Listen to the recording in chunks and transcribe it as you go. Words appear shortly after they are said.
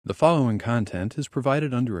The following content is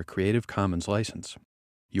provided under a Creative Commons license.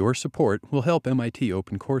 Your support will help MIT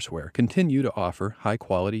OpenCourseware continue to offer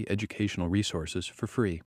high-quality educational resources for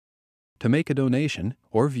free. To make a donation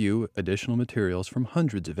or view additional materials from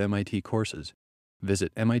hundreds of MIT courses,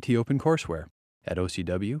 visit MIT OpenCourseware at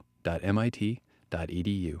ocw.mit.edu.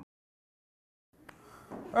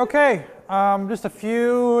 Okay, just a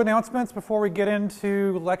few announcements before we get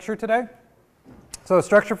into lecture today. So the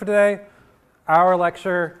structure for today, hour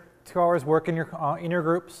lecture, 2 hours work in your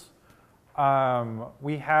groups.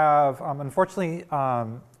 We have, unfortunately,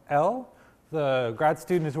 Elle, the grad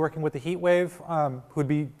student who's working with the heat wave, who would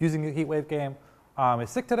be using the heat wave game, is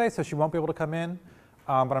sick today, so she won't be able to come in.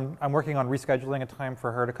 But I'm working on rescheduling a time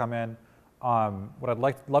for her to come in. What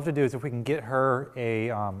I'd love to do is if we can get her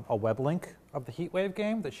a web link of the heat wave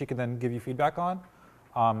game that she can then give you feedback on.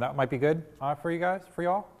 That might be good for you guys, for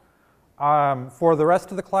y'all. For the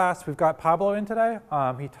rest of the class, we've got Pablo in today.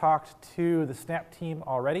 He talked to the Snap team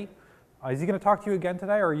already. Is he going to talk to you again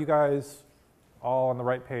today, or are you guys all on the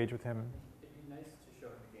right page with him? It'd be nice to show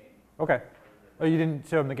him the game. Okay. Oh, you didn't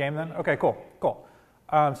show him the game then? Okay, cool, cool.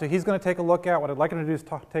 So he's going to take a look at, what I'd like him to do is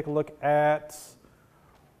take a look at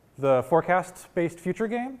the forecast-based future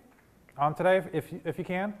game today, if you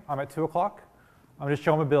can, at 2 o'clock. I'm just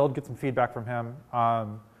show him a build, get some feedback from him.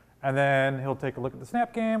 And then he'll take a look at the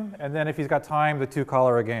Snap game, and then if he's got time, the 2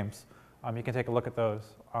 cholera games. He can take a look at those.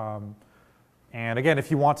 And again,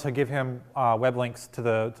 if you want to give him web links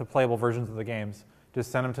to playable versions of the games,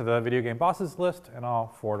 just send them to the video game bosses list, and I'll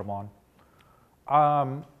forward them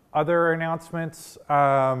on. Other announcements,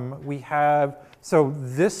 we have, so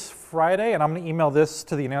this Friday, and I'm going to email this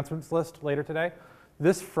to the announcements list later today.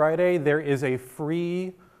 This Friday, there is a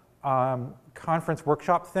free conference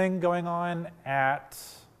workshop thing going on at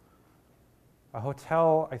a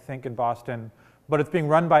hotel, I think, in Boston. But it's being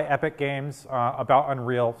run by Epic Games about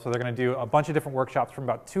Unreal. So they're going to do a bunch of different workshops from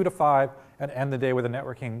about 2 to 5 and end the day with a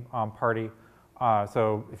networking party.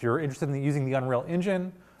 So if you're interested in using the Unreal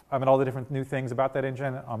Engine and all the different new things about that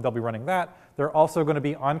engine, they'll be running that. They're also going to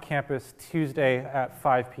be on campus Tuesday at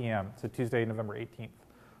 5 p.m., so Tuesday, November 18th.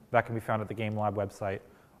 That can be found at the Game Lab website.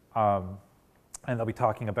 And they'll be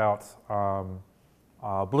talking about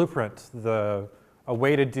Blueprint, a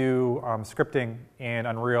way to do scripting in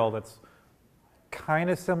Unreal that's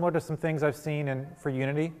kind of similar to some things I've seen for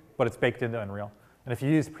Unity, but it's baked into Unreal. And if you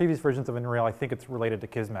use previous versions of Unreal, I think it's related to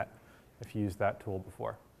Kismet, if you used that tool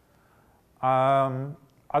before.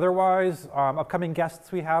 Otherwise, upcoming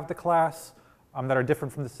guests we have to class that are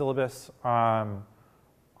different from the syllabus. On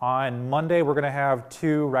Monday, we're going to have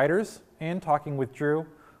 2 writers in talking with Drew,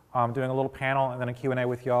 doing a little panel and then a Q&A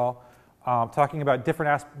with y'all, talking about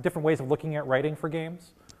different ways of looking at writing for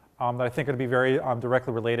games. That I think are going to be very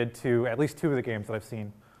directly related to at least 2 of the games that I've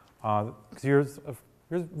seen. Because yours is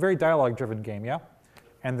a very dialogue-driven game, yeah?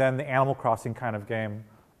 And then the Animal Crossing kind of game,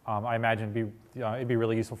 I imagine it'd be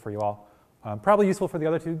really useful for you all. Probably useful for the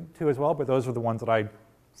other two as well, but those are the ones that I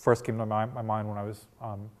first came to my mind when I was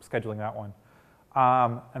scheduling that one.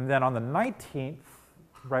 And then on the 19th,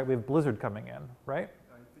 right, we have Blizzard coming in, right?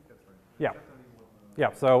 I think that's right. Yeah.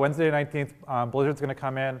 Yeah, so Wednesday 19th, Blizzard's going to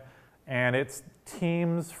come in, and it's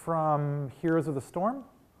teams from Heroes of the Storm.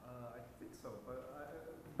 I think so,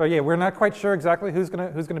 but yeah, we're not quite sure exactly who's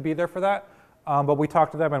gonna be there for that. But we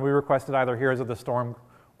talked to them and we requested either Heroes of the Storm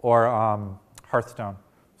or Hearthstone.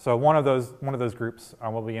 So one of those groups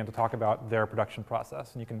will begin to talk about their production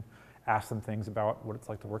process, and you can ask them things about what it's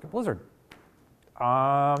like to work at Blizzard.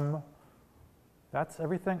 That's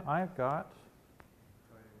everything I've got.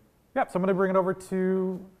 Yeah, so I'm gonna bring it over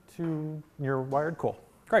to your wired. Cool,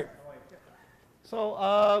 great.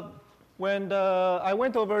 So when I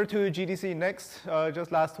went over to GDC Next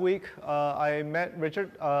just last week, I met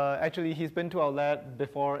Richard. Actually, he's been to our lab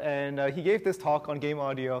before, and he gave this talk on game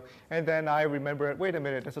audio. And then I remembered, wait a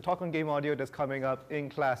minute, there's a talk on game audio that's coming up in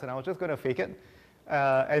class, and I was just going to fake it.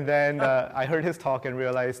 And then I heard his talk and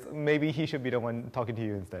realized maybe he should be the one talking to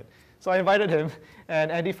you instead. So I invited him,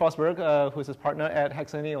 and Andy Forsberg, who's his partner at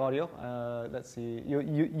Hexany Audio. Let's see,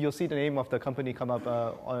 you'll see the name of the company come up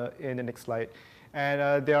in the next slide.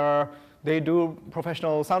 And they do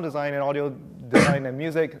professional sound design and audio design and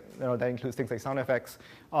music. That includes things like sound effects,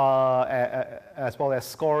 as well as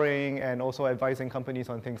scoring, and also advising companies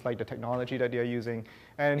on things like the technology that they're using.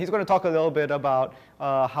 And he's going to talk a little bit about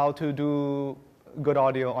how to do good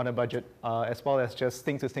audio on a budget, as well as just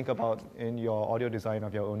things to think about in your audio design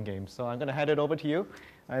of your own games. So I'm going to hand it over to you,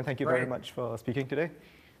 and thank you very much for speaking today.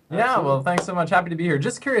 Yeah, well, thanks so much. Happy to be here.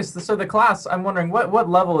 Just curious, so the class, I'm wondering, what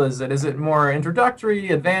level is it? Is it more introductory,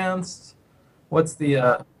 advanced? What's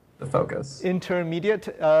the the focus?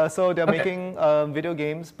 Intermediate. So they're making video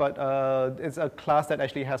games, but it's a class that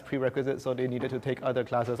actually has prerequisites, so they needed to take other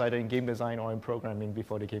classes either in game design or in programming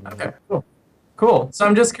before they came in. Okay, cool. Cool. So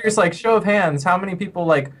I'm just curious, like, show of hands, how many people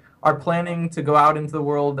like are planning to go out into the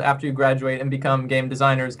world after you graduate and become game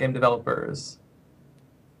designers, game developers?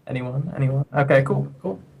 Anyone? Anyone? Okay, cool.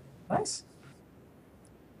 Cool. Nice.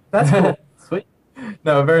 That's cool. Sweet.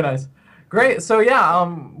 No, very nice. Great. So yeah,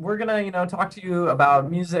 we're gonna talk to you about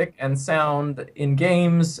music and sound in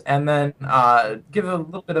games, and then give a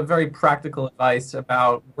little bit of very practical advice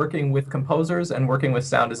about working with composers and working with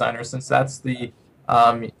sound designers, since that's the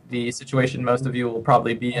situation most of you will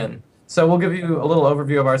probably be in. So we'll give you a little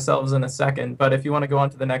overview of ourselves in a second, but if you want to go on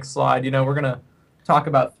to the next slide, we're gonna talk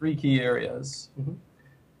about 3 key areas.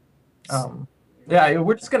 Yeah,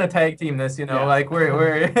 we're just gonna tag team this, like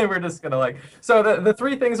we're just gonna So the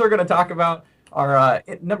 3 things we're gonna talk about are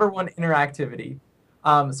number 1, interactivity.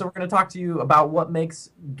 So we're gonna talk to you about what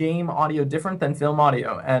makes game audio different than film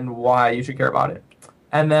audio and why you should care about it.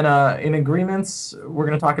 And then in agreements, we're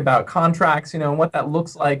gonna talk about contracts, and what that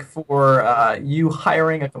looks like for you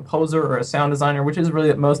hiring a composer or a sound designer, which is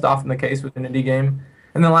really most often the case with an indie game.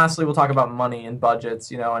 And then lastly, we'll talk about money and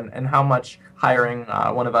budgets, and how much hiring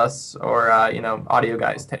one of us or, audio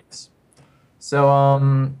guys takes.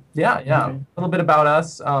 So, yeah, a little bit about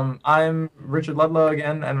us. I'm Richard Ludlow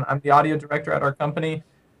again, and I'm the audio director at our company.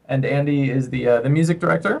 And Andy is the music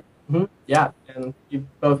director. Yeah, and you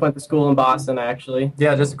both went to school in Boston, actually.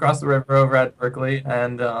 Yeah, just across the river over at Berkeley,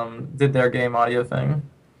 and did their game audio thing.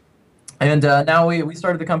 And now we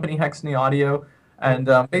started the company Hexany Audio. And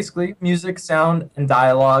basically, music, sound, and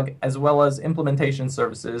dialogue, as well as implementation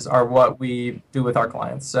services, are what we do with our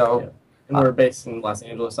clients. So, and we're based in Los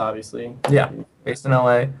Angeles, obviously. Yeah, based in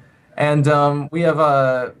LA, and we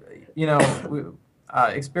have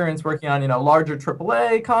experience working on larger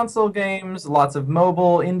AAA console games, lots of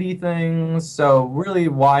mobile indie things. So really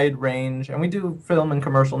wide range, and we do film and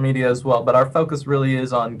commercial media as well. But our focus really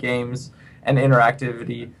is on games and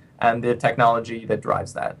interactivity and the technology that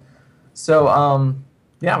drives that. So,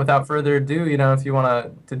 yeah, without further ado, if you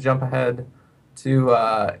want to jump ahead to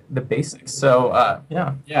the basics. So,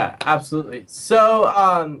 yeah. Yeah, absolutely.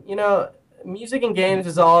 So, music and games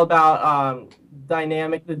is all about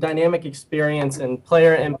the dynamic experience and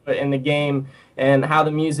player input in the game and how the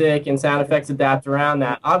music and sound effects adapt around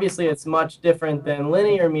that. Obviously, it's much different than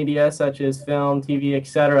linear media such as film, TV,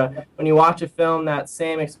 etc. When you watch a film, that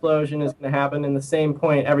same explosion is going to happen in the same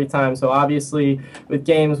point every time. So obviously, with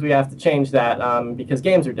games, we have to change that because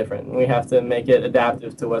games are different, and we have to make it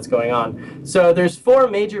adaptive to what's going on. So there's 4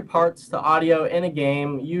 major parts to audio in a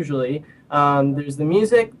game, usually. There's the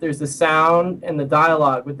music, there's the sound, and the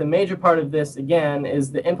dialogue. But the major part of this, again,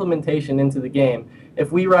 is the implementation into the game.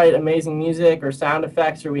 If we write amazing music or sound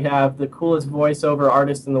effects, or we have the coolest voiceover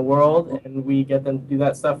artist in the world, and we get them to do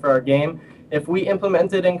that stuff for our game, if we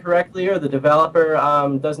implement it incorrectly, or the developer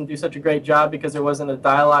doesn't do such a great job because there wasn't a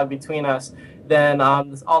dialogue between us, then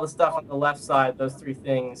all the stuff on the left side, those 3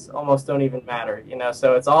 things, almost don't even matter.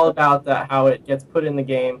 So it's all about how it gets put in the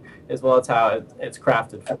game, as well as how it's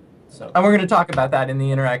crafted for. So. And we're going to talk about that in the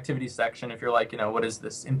interactivity section if you're like, what is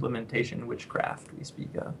this implementation witchcraft we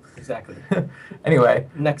speak of? Exactly. Anyway.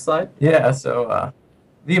 Next slide. Yeah, so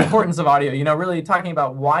the importance of audio, really talking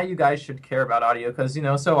about why you guys should care about audio, because,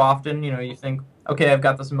 so often, you think, okay, I've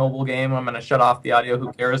got this mobile game, I'm going to shut off the audio, who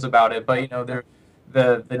cares about it? But,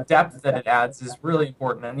 the depth that it adds is really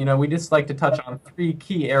important. And, we just like to touch on 3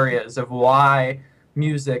 key areas of why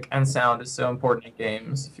music and sound is so important in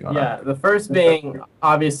games, if you want. Yeah, the first being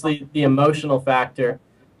obviously the emotional factor,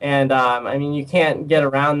 and I mean, you can't get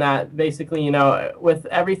around that. Basically, with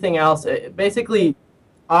everything else, basically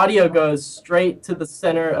audio goes straight to the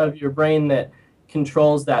center of your brain that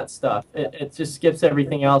controls that stuff. It just skips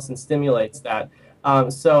everything else and stimulates that.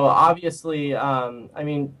 So obviously, I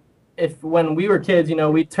mean, when we were kids,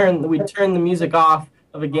 we'd turn the music off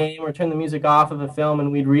of a game or turn the music off of a film,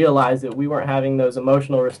 and we'd realize that we weren't having those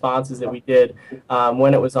emotional responses that we did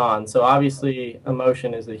when it was on. So obviously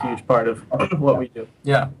emotion is a huge part of what we do.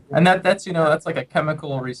 Yeah, and that's that's like a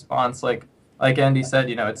chemical response, like Andy said,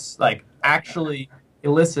 it's like actually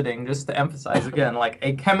eliciting, just to emphasize again, like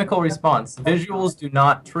a chemical response. Visuals do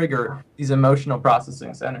not trigger these emotional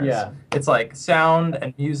processing centers. Yeah. It's like sound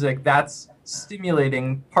and music, that's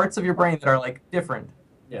stimulating parts of your brain that are like different.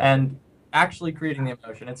 Yeah. And actually creating the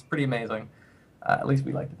emotion. It's pretty amazing. At least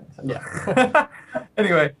we like to think so. Yeah.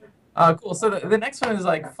 Anyway, cool. So the next one is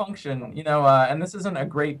like function, and this isn't a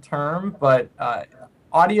great term, but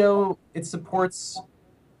audio, it supports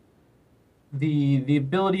the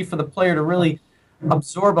ability for the player to really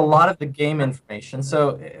absorb a lot of the game information.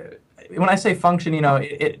 So when I say function,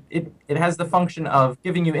 it has the function of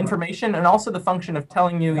giving you information and also the function of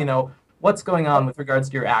telling you, what's going on with regards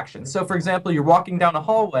to your actions. So, for example, you're walking down a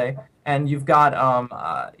hallway and you've got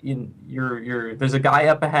there's a guy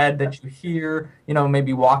up ahead that you hear,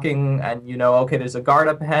 maybe walking, and okay, there's a guard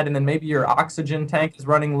up ahead, and then maybe your oxygen tank is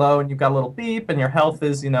running low and you've got a little beep and your health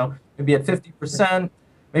is, maybe at 50%.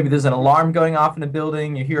 Maybe there's an alarm going off in a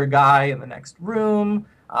building. You hear a guy in the next room.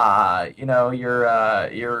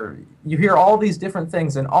 You hear all these different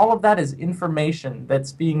things, and all of that is information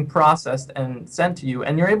that's being processed and sent to you,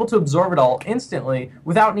 and you're able to absorb it all instantly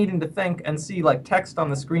without needing to think and see like text on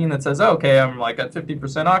the screen that says, oh, okay, I'm like at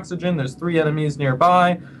 50% oxygen. There's 3 enemies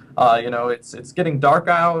nearby. It's getting dark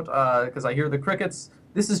out because I hear the crickets.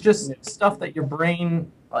 This is just stuff that your brain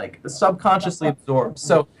like subconsciously absorbs.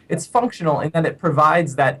 So it's functional in that it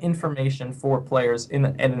provides that information for players in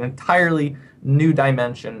an entirely new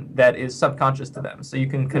dimension that is subconscious to them. So you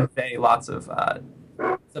can convey lots of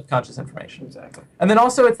subconscious information. Exactly. And then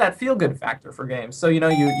also it's that feel-good factor for games. So you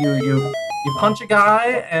punch a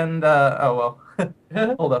guy and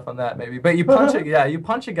hold up on that maybe. But you punch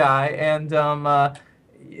a guy and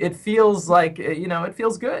it feels like it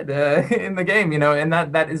feels good in the game, and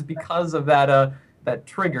that is because of that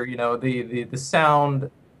trigger, the sound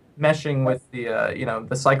meshing with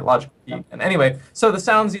the psychological peak. And anyway, so the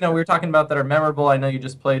sounds we were talking about that are memorable. I know you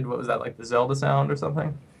just played, what was that, like the Zelda sound or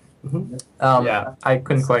something? Mm-hmm. Yeah, I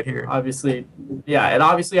couldn't quite hear. Obviously, yeah, it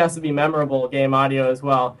obviously has to be memorable game audio as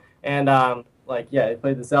well. And I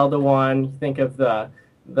played the Zelda one. You think of the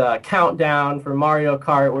countdown for Mario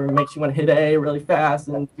Kart where it makes you want to hit A really fast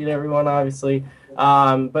and beat everyone, obviously.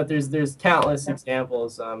 But there's countless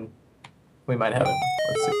examples. We might have it.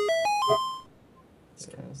 Let's see.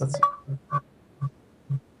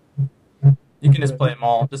 You can just play them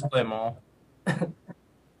all. Just play them all.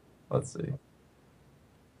 Let's see.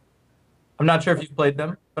 I'm not sure if you've played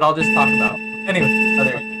them, but I'll just talk about them. Anyway,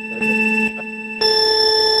 there you go.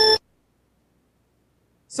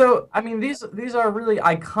 So, I mean, these are really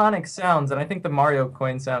iconic sounds, and I think the Mario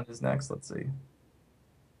coin sound is next. Let's see.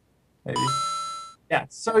 Maybe. Yeah,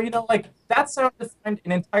 so, that sound defined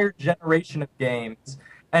an entire generation of games.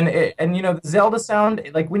 And the Zelda sound,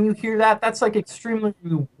 like when you hear that, that's like extremely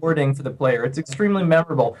rewarding for the player. It's extremely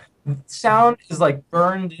memorable. Sound is like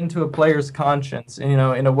burned into a player's conscience, in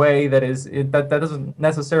a way that that doesn't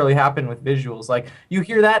necessarily happen with visuals. Like you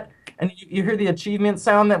hear that, and you hear the achievement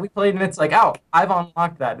sound that we played, and it's like, oh, I've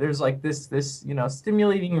unlocked that. There's like this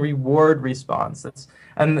stimulating reward response.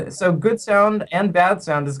 And so good sound and bad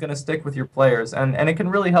sound is going to stick with your players, and it can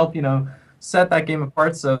really help set that game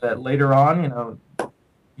apart so that later on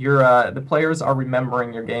the players are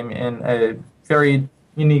remembering your game in a very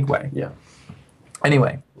unique way. Yeah.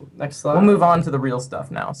 Anyway, next slide. We'll move on to the real stuff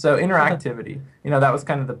now. So interactivity, that was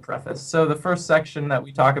kind of the preface. So the first section that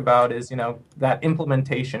we talk about is, that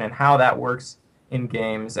implementation and how that works in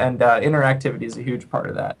games. And interactivity is a huge part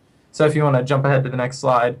of that. So if you want to jump ahead to the next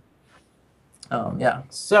slide. Yeah.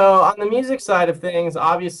 So on the music side of things,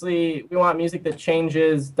 obviously we want music that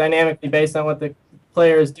changes dynamically based on what the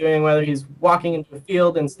player is doing, whether he's walking into a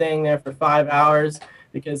field and staying there for 5 hours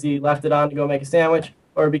because he left it on to go make a sandwich,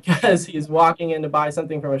 or because he's walking in to buy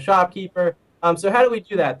something from a shopkeeper. So how do we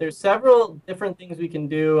do that? There's several different things we can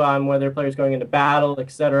do, whether a player's going into battle,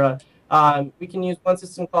 etc. We can use one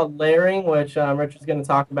system called layering, which Richard's going to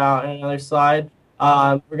talk about in another slide.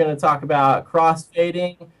 We're going to talk about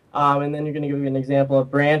crossfading, and then you're going to give you an example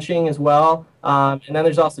of branching as well. And then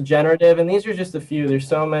there's also generative, and these are just a few. There's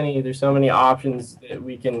so many options that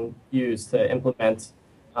we can use to implement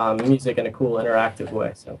music in a cool, interactive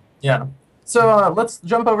way. So yeah. So let's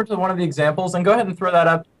jump over to one of the examples and go ahead and throw that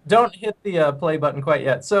up. Don't hit the play button quite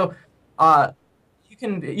yet. So you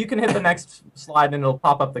can hit the next slide and it'll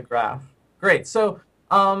pop up the graph. Great. So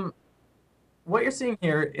what you're seeing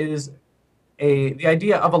here is the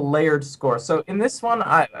idea of a layered score. So in this one,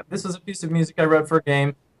 this is a piece of music I wrote for a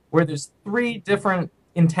game where there's 3 different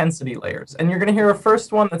intensity layers, and you're going to hear a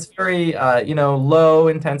first one that's very low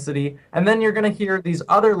intensity, and then you're going to hear these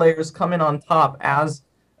other layers come in on top as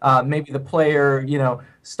maybe the player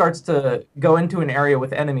starts to go into an area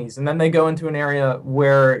with enemies, and then they go into an area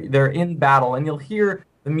where they're in battle, and you'll hear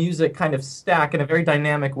the music kind of stack in a very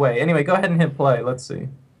dynamic way. Anyway, go ahead and hit play. Let's see.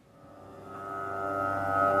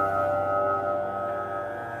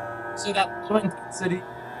 So that low intensity.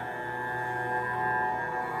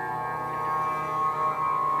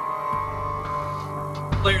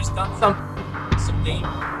 Player's done something, some game.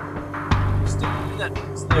 Still do that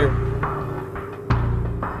next layer.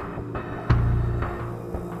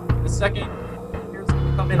 The second, here's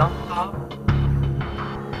come in on top.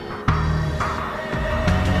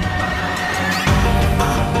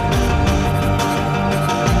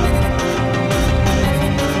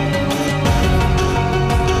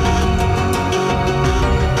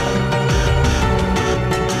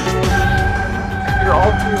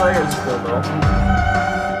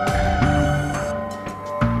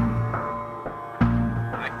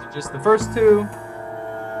 just the first two,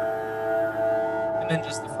 and then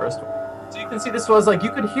just the first one. So you can see this was like,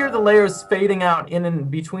 you could hear the layers fading out in and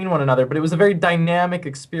between one another, but it was a very dynamic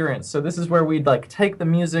experience. So this is where we'd like take the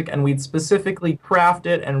music and we'd specifically craft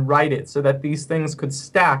it and write it so that these things could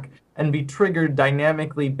stack and be triggered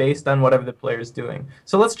dynamically based on whatever the player is doing.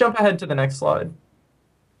 So let's jump ahead to the next slide.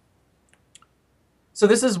 So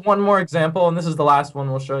this is one more example, and this is the last one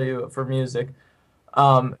we'll show you for music,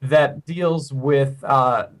 that deals with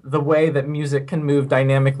the way that music can move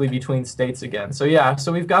dynamically between states again. So yeah,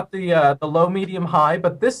 so we've got the low, medium, high,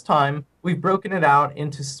 but this time we've broken it out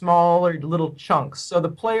into smaller little chunks. So the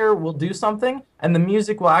player will do something, and the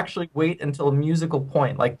music will actually wait until a musical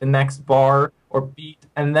point, like the next bar or beat,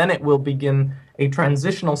 and then it will begin a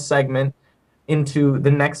transitional segment into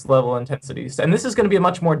the next level intensities. And this is going to be a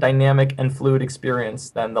much more dynamic and fluid experience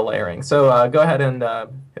than the layering. So go ahead and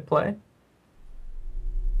hit play.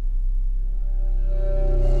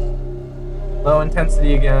 Low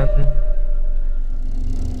intensity again.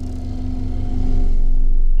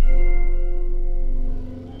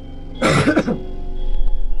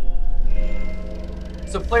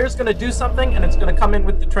 So player's going to do something, and it's going to come in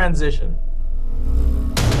with the transition.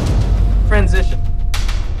 Transition.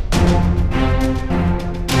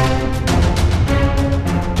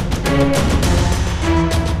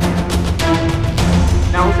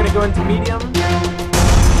 Now we're going to go into medium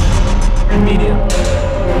and medium.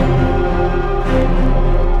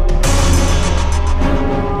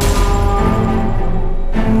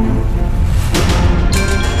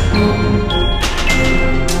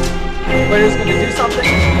 Player's going to do something,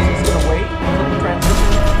 music's going to wait until the transition.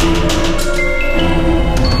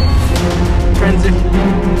 Transition.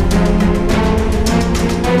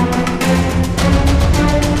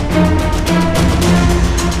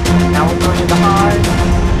 Now we're going into high.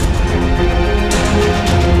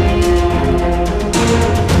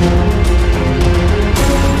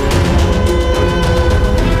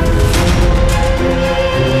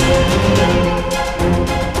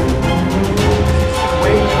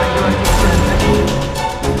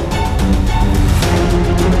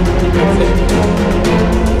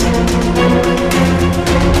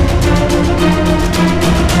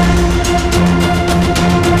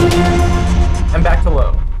 And back to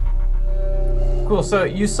low. Cool, so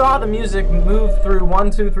you saw the music move through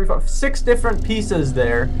 1, 2, 3, 4, 6 different pieces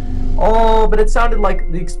there. Oh, but it sounded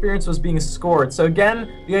like the experience was being scored. So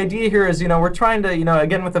again, the idea here is, we're trying to,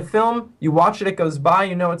 again with a film, you watch it, it goes by,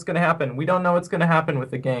 you know what's going to happen. We don't know what's going to happen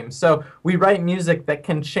with the game. So we write music that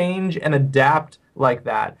can change and adapt like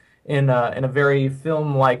that in a very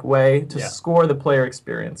film-like way to score the player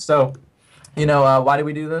experience. So, why do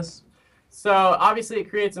we do this? So obviously it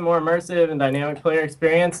creates a more immersive and dynamic player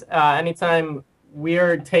experience. Anytime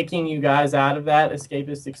we're taking you guys out of that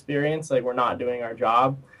escapist experience, like we're not doing our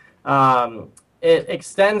job, it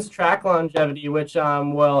extends track longevity, which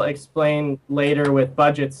we'll explain later with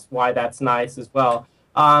budgets why that's nice as well.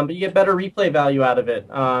 But you get better replay value out of it,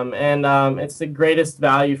 and it's the greatest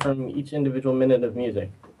value from each individual minute of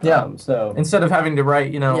music. Yeah. So instead of having to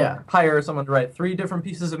write, hire someone to write 3 different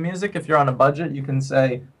pieces of music, if you're on a budget, you can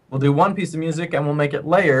say, we'll do 1 piece of music and we'll make it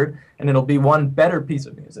layered, and it'll be 1 better piece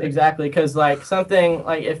of music. Exactly, because like something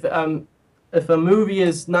like if a movie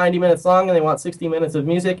is 90 minutes long and they want 60 minutes of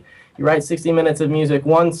music, you write 60 minutes of music.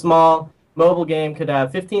 One small mobile game could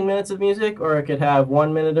have 15 minutes of music, or it could have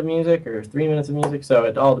 1 minute of music, or 3 minutes of music. So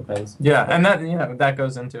it all depends. Yeah, and that that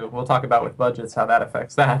goes into, we'll talk about with budgets how that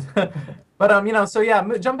affects that. But so yeah,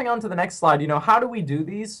 jumping on to the next slide, how do we do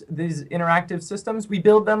these interactive systems? We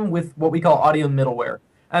build them with what we call audio middleware.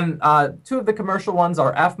 And 2 of the commercial ones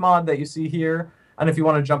are Fmod that you see here, and if you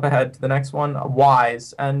want to jump ahead to the next one,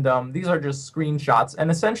 Wise. And these are just screenshots. And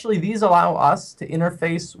essentially, these allow us to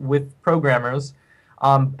interface with programmers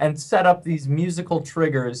and set up these musical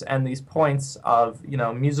triggers and these points of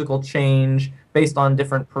musical change based on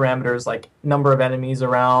different parameters like number of enemies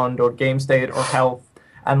around or game state or health,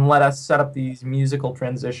 and let us set up these musical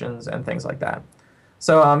transitions and things like that.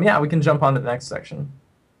 So yeah, we can jump on to the next section.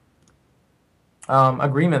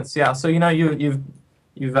 Agreements, yeah. So you've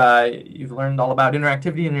learned all about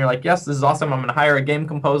interactivity, and you're like, yes, this is awesome. I'm going to hire a game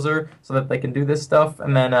composer so that they can do this stuff.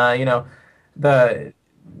 And then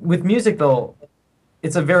with music though,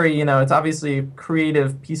 it's a very it's obviously a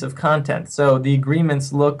creative piece of content. So the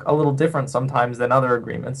agreements look a little different sometimes than other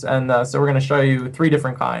agreements, and so we're going to show you 3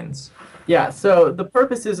 different kinds. Yeah. So the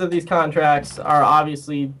purposes of these contracts are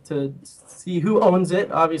obviously to see who owns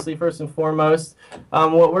it, obviously, first and foremost.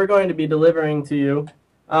 What we're going to be delivering to you,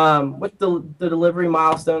 what the delivery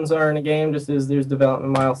milestones are in a game, just as there's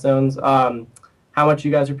development milestones. how much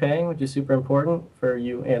you guys are paying, which is super important for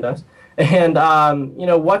you and us. And you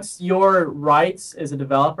know, what's your rights as a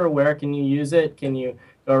developer? Where can you use it? Can you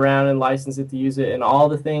go around and license it to use it in all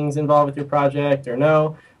the things involved with your project, or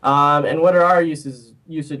no? And what are our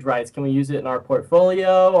usage rights? Can we use it in our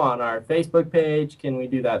portfolio, on our Facebook page? Can we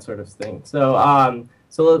do that sort of thing? So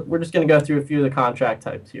so we're just going to go through a few of the contract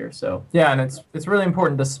types here. So yeah, and it's really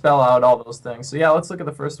important to spell out all those things. So yeah, let's look at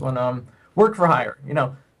the first one. Work for hire. You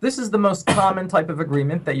know, this is the most common type of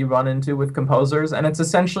agreement that you run into with composers, and it's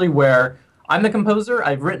essentially where I'm the composer,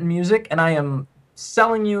 I've written music, and I am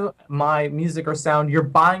selling you my music or sound. You're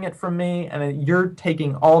buying it from me, and you're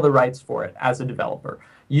taking all the rights for it as a developer.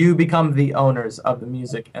 You become the owners of the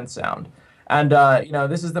music and sound. And, you know,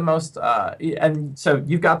 this is the most, and so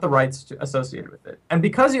you've got the rights associated with it. And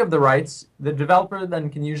because you have the rights, the developer then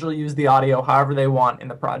can usually use the audio however they want in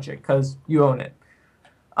the project because you own it.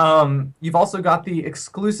 You've also got the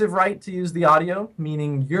exclusive right to use the audio,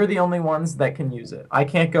 meaning you're the only ones that can use it. I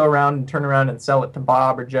can't go around and turn around and sell it to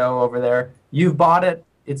Bob or Joe over there. You've bought it,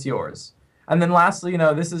 it's yours. And then lastly, you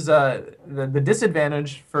know, this is the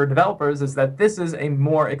disadvantage for developers is that this is a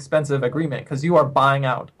more expensive agreement because you are buying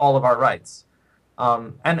out all of our rights.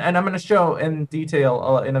 And I'm going to show in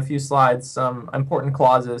detail in a few slides some important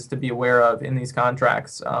clauses to be aware of in these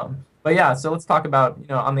contracts. But yeah, so let's talk about, you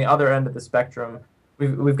know, on the other end of the spectrum,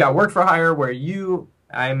 we've got work for hire where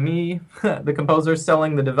I'm me, the composer,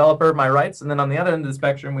 selling the developer my rights. And then on the other end of the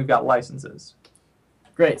spectrum, we've got licenses.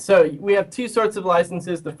 great. So we have two sorts of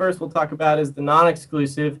licenses. The first we'll talk about is the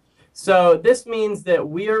non-exclusive. So this means that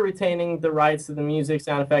we are retaining the rights to the music,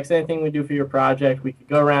 sound effects, anything we do for your project. We could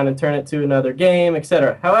go around and turn it to another game,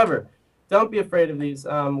 etc. However, don't be afraid of these.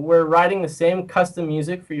 We're writing the same custom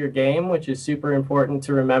music for your game, which is super important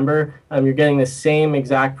to remember. You're getting the same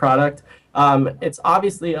exact product. It's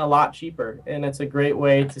obviously a lot cheaper, and it's a great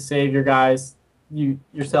way to save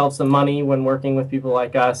yourself some money when working with people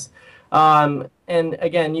like us. And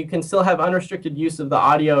again, you can still have unrestricted use of the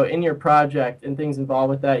audio in your project and things involved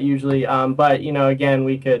with that usually. But, you know, again,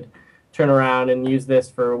 we could turn around and use this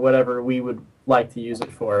for whatever we would like to use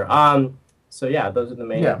it for. So yeah, those are the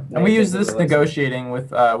main. Yeah, and we use this negotiating with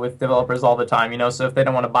developers all the time. You know, so if they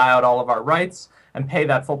don't want to buy out all of our rights and pay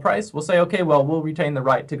that full price, we'll say, okay, well, we'll retain the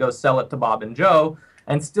right to go sell it to Bob and Joe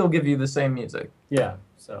and still give you the same music. Yeah.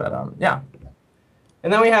 So. But yeah.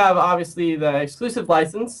 And then we have obviously the exclusive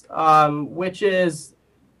license, which is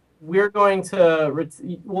you're going to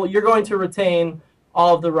retain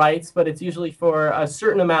all of the rights, but it's usually for a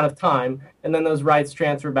certain amount of time, and then those rights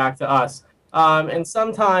transfer back to us. And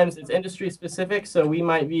sometimes it's industry specific, so we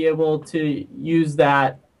might be able to use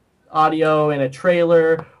that audio in a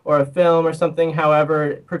trailer or a film or something.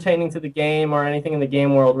 However, pertaining to the game or anything in the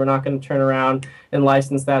game world, we're not going to turn around and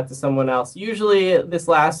license that to someone else. Usually this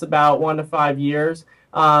lasts about 1 to 5 years.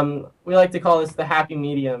 We like to call this the happy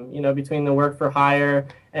medium, you know, between the work for hire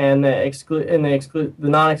and the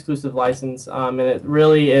non-exclusive license. And it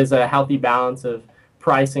really is a healthy balance of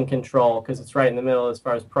price and control because it's right in the middle as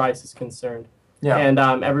far as price is concerned. Yeah. And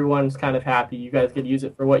everyone's kind of happy. You guys could use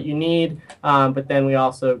it for what you need, but then we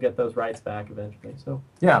also get those rights back eventually. So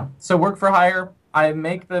yeah. So work for hire. I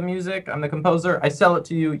make the music. I'm the composer. I sell it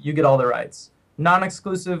to you. You get all the rights.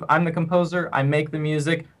 Non-exclusive. I'm the composer. I make the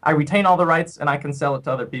music. I retain all the rights, and I can sell it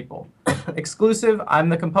to other people. Exclusive. I'm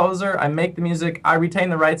the composer. I make the music. I retain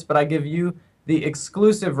the rights, but I give you the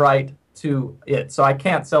exclusive right to it. So I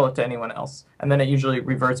can't sell it to anyone else. And then it usually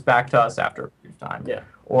reverts back to us after a brief time. Yeah.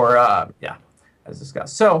 Or yeah. As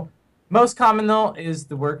discussed. So most common though is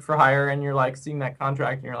the work for hire, and you're like seeing that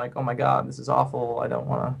contract and you're like, oh my god, this is awful, I don't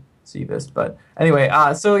want to see this. But anyway,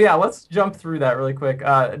 so yeah, let's jump through that really quick.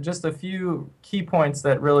 Just a few key points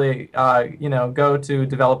that really you know, go to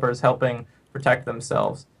developers helping protect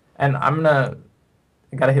themselves. And I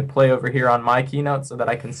gotta hit play over here on my keynote so that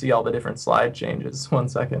I can see all the different slide changes. 1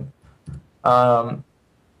 second.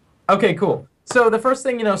 Okay, cool. So the first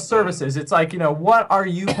thing, you know, services. It's like, you know, what are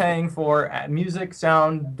you paying for? Music,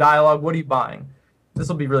 sound, dialogue, what are you buying? This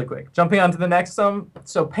will be really quick. Jumping on to the next one.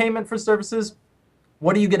 So payment for services,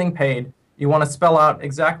 what are you getting paid? You want to spell out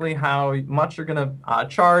exactly how much you're going to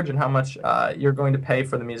charge and how much you're going to pay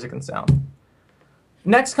for the music and sound.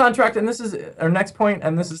 Next contract, and this is our next point,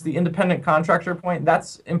 and this is the independent contractor point.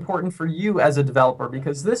 That's important for you as a developer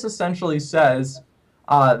because this essentially says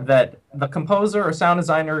that the composer or sound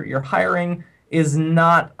designer you're hiring is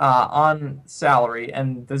not on salary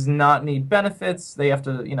and does not need benefits. They have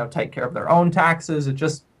to, you know, take care of their own taxes. It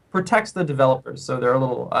just protects the developers, so they're a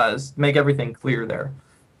little make everything clear there.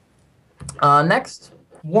 Next,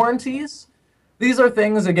 warranties. These are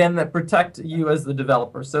things, again, that protect you as the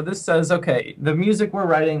developer. So this says, okay, the music we're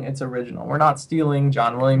writing, it's original. We're not stealing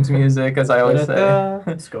John Williams music, as I always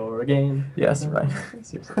say. Score again. Yes, right.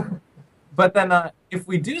 Seriously. But then if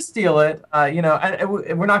we do steal it,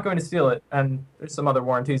 and we're not going to steal it, and there's some other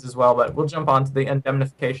warranties as well, but we'll jump on to the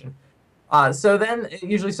indemnification. So then it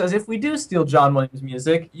usually says, if we do steal John Williams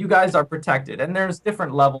music, you guys are protected. And there's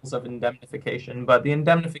different levels of indemnification, but the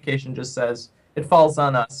indemnification just says it falls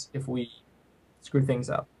on us if we screw things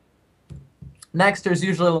up. Next, there's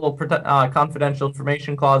usually a little confidential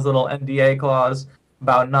information clause, little NDA clause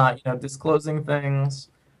about not, disclosing things.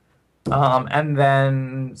 And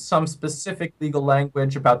then some specific legal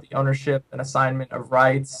language about the ownership and assignment of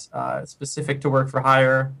rights, specific to work for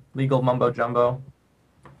hire, legal mumbo jumbo.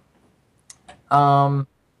 We'll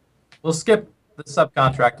skip the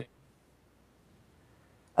subcontracting.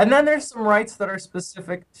 And then there's some rights that are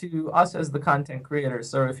specific to us as the content creators.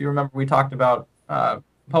 So if you remember, we talked about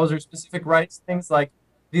composer-specific rights, things like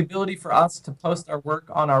the ability for us to post our work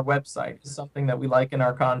on our website is something that we like in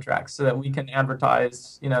our contracts so that we can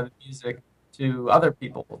advertise, the music to other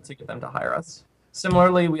people to get them to hire us.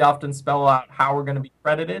 Similarly, we often spell out how we're going to be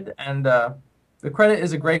credited, and the credit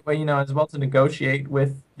is a great way, as well to negotiate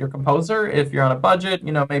with your composer. If you're on a budget,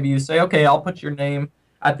 maybe you say, okay, I'll put your name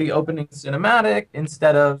at the opening cinematic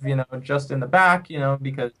instead of, just in the back,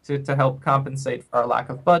 because to help compensate for our lack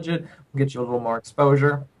of budget, we'll get you a little more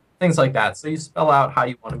exposure, things like that. So you spell out how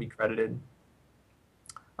you want to be credited.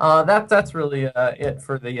 That's really it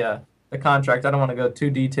for the contract. I don't want to go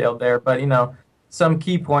too detailed there, but, some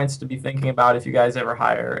key points to be thinking about if you guys ever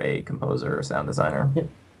hire a composer or sound designer. Yep.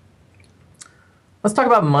 Let's talk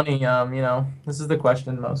about money. This is the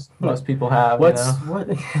question most people have. What?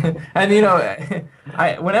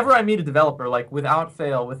 And whenever I meet a developer, like without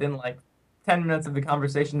fail, within like 10 minutes of the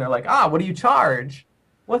conversation, they're like, what do you charge?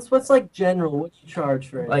 What's like general? What you charge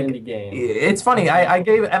for an indie game? It's funny. I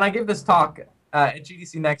gave this talk at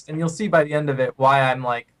GDC Next, and you'll see by the end of it why I'm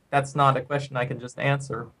like, that's not a question I can just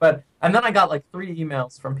answer. And then I got like 3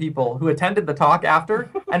 emails from people who attended the talk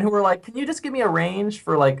after and who were like, can you just give me a range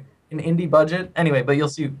for like an indie budget? Anyway, but you'll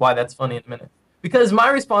see why that's funny in a minute. Because my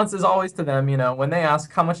response is always to them, when they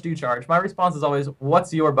ask, how much do you charge? My response is always,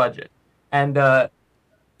 what's your budget? And the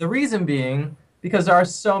reason being, because there are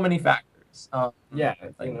so many factors.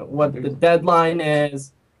 What the deadline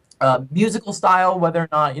is. Musical style, whether or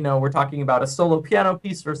not, we're talking about a solo piano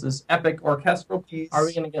piece versus epic orchestral piece. Are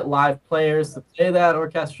we going to get live players to play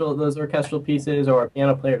those orchestral pieces, or a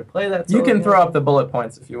piano player to play that? You can throw up the bullet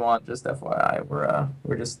points if you want, just FYI.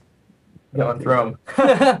 We're just going through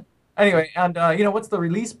them. Anyway, and what's the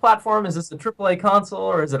release platform? Is this a AAA console,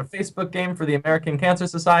 or is it a Facebook game for the American Cancer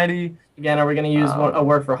Society? Again, are we going to use a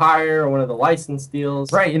work for hire or one of the license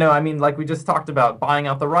deals? Right, like we just talked about, buying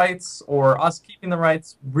out the rights or us keeping the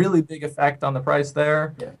rights, really big effect on the price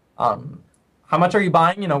there. Yeah. How much are you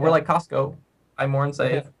buying? We're like Costco. Buy more and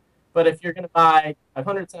save. Yeah. But if you're going to buy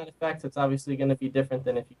 500 sound effects, it's obviously going to be different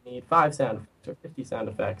than if you need 5 sound effects or 50 sound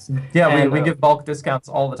effects. Yeah, and we give bulk discounts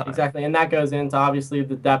all the time. Exactly, and that goes into obviously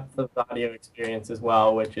the depth of the audio experience as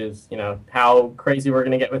well, which is how crazy we're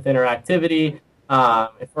going to get with interactivity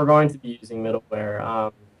if we're going to be using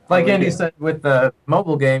middleware. Like Andy said with the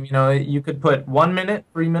mobile game, you could put 1 minute,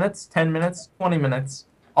 3 minutes, 10 minutes, 20 minutes,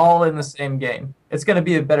 all in the same game. It's going to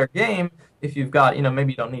be a better game if you've got,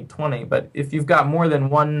 maybe you don't need 20, but if you've got more than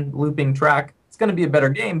one looping track, it's going to be a better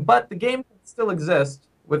game, but the game can still exist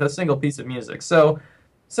with a single piece of music. So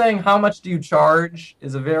saying how much do you charge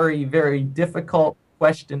is a very, very difficult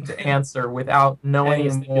question to answer without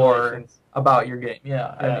knowing more about your game.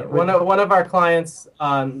 Yeah. One of our clients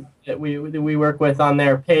that we work with, on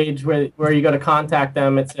their page where you go to contact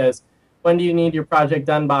them, it says, when do you need your project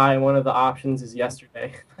done by? And one of the options is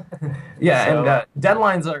yesterday. Yeah, so, and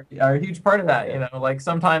deadlines are a huge part of that. Like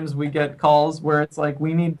sometimes we get calls where it's like,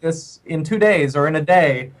 we need this in 2 days or in a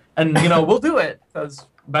day, and we'll do it,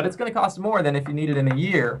 but it's going to cost more than if you need it in a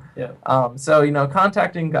year. Yeah. So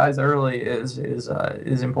contacting guys early is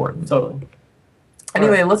important. Totally.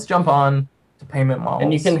 Anyway, let's jump on to payment models.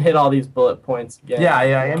 And you can hit all these bullet points again. Yeah.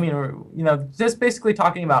 I mean, just basically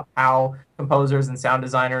talking about how composers and sound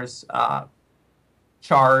designers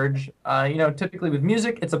charge. Typically with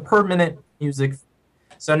music, it's a per minute music,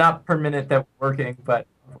 so not per minute that we're working, but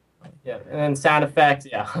yeah. And then sound effects,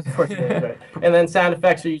 unfortunately, right. And then sound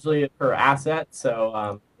effects are usually per asset,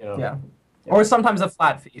 so Yeah. Or sometimes a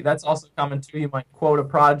flat fee. That's also common too. You might quote a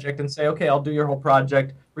project and say, okay, I'll do your whole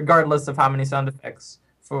project regardless of how many sound effects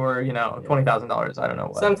for, $20,000. I don't know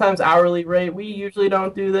what. Sometimes hourly rate. We usually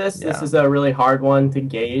don't do this. Yeah. This is a really hard one to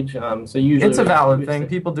gauge. So usually it's a valid thing.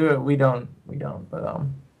 People do it. We don't. But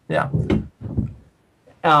Yeah.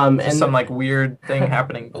 And Just some like weird thing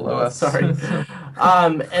happening below us. Sorry.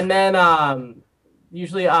 And then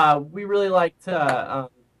usually we really like to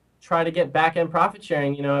try to get back end profit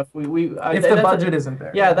sharing. You know, if if the budget isn't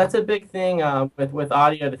there. Yeah, that's a big thing with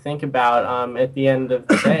audio to think about. At the end of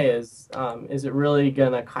the day, is it really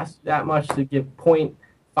gonna cost that much to give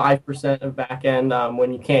 0.5% of back end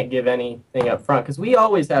when you can't give anything up front? Because we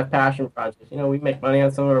always have passion projects. You know, we make money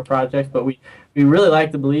on some of our projects, but we really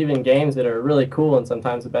like to believe in games that are really cool, and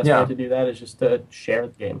sometimes the best way to do that is just to share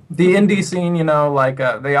the game. The indie scene, you know, like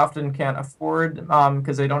they often can't afford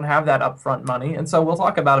because they don't have that upfront money, and so we'll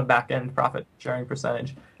talk about a back-end profit sharing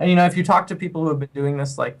percentage. And you know, if you talk to people who have been doing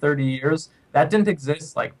this like 30 years, that didn't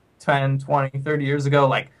exist like 10, 20, 30 years ago.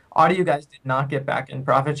 Like audio guys did not get back-end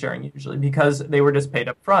profit sharing usually because they were just paid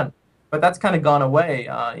up front. But that's kind of gone away,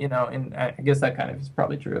 you know, and I guess that kind of is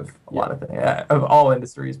probably true of a lot of things, of all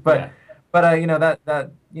industries. But you know,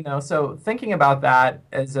 that you know, so thinking about that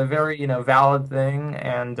is a very, you know, valid thing,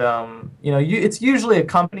 and you know, it's usually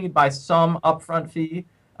accompanied by some upfront fee.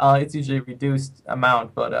 It's usually a reduced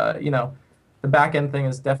amount, but you know, the back end thing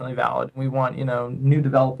is definitely valid. We want, you know, new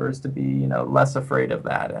developers to be, you know, less afraid of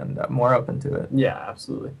that and more open to it. Yeah,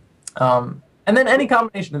 absolutely. And then any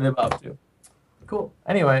combination of the above too. Cool.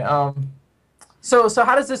 Anyway, so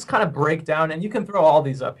how does this kind of break down? And you can throw all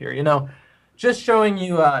these up here, you know. Just showing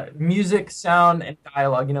you music, sound, and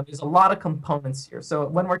dialogue. You know, there's a lot of components here. So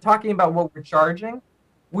when we're talking about what we're charging,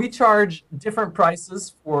 we charge different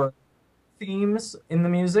prices for themes in the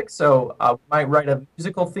music. So we might write a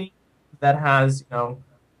musical theme that has, you know,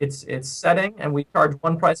 its setting, and we charge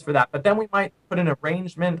one price for that. But then we might put an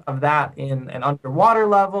arrangement of that in an underwater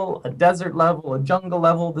level, a desert level, a jungle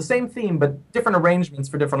level, the same theme, but different arrangements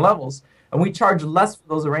for different levels. And we charge less for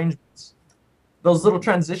those arrangements. Those little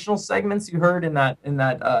transitional segments you heard in that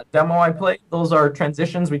demo I played, those are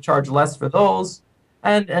transitions. We charge less for those,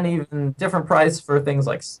 and even different price for things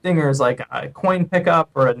like stingers, like a coin pickup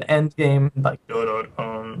or an end game, like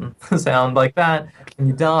sound like that when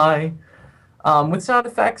you die. With sound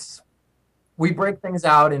effects, we break things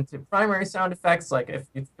out into primary sound effects, like if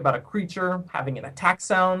you think about a creature having an attack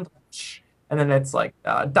sound, and then it's like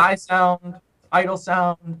die sound, idle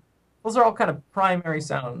sound. Those are all kind of primary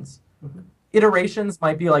sounds. Iterations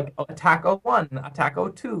might be like attack 01, attack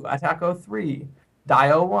 02, attack 03,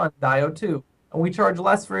 die 01, die 02. And we charge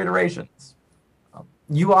less for iterations.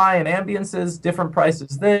 UI and ambiences, different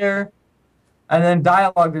prices there. And then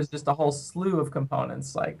dialogue, there's just a whole slew of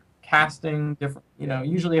components like casting, different, you know,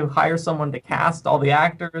 usually you hire someone to cast all the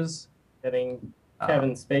actors. Getting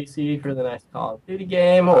Kevin Spacey for the next Call of Duty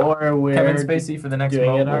game, or we're Kevin Spacey for the next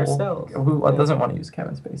doing mobile. it ourselves. Who doesn't want to use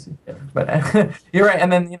Kevin Spacey? Yeah. But you're right.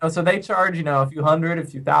 And then, you know, so they charge, you know, a few hundred, a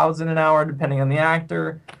few thousand an hour, depending on the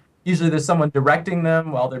actor. Usually there's someone directing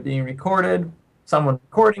them while they're being recorded, someone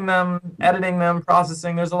recording them, editing them,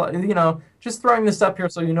 processing. There's a lot, you know, just throwing this up here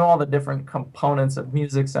so you know all the different components of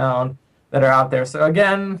music sound that are out there. So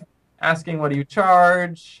again, asking what do you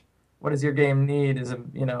charge? What does your game need is,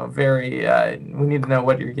 you know, very, we need to know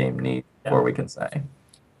what your game needs before we can say.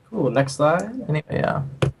 Cool, next slide. Anyway, yeah.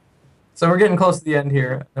 So we're getting close to the end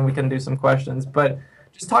here, and we can do some questions. But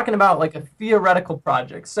just talking about like a theoretical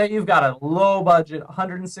project. Say you've got a low budget,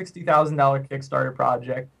 $160,000 Kickstarter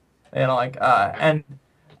project, you know, like, and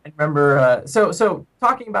remember, so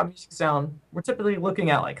talking about music sound, we're typically looking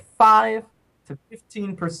at like 5 to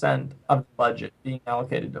 15% of the budget being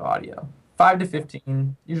allocated to audio. 5 to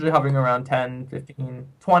 15, usually hovering around 10, 15,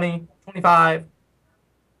 20, 25.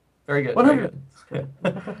 Very good. 100. Very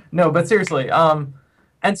good. No, but seriously.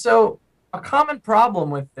 And so a common problem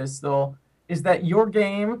with this, though, is that your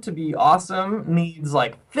game, to be awesome, needs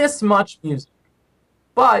like this much music.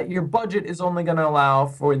 But your budget is only going to allow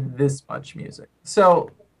for this much music. So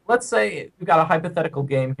let's say we've got a hypothetical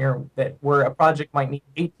game here where a project might need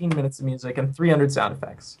 18 minutes of music and 300 sound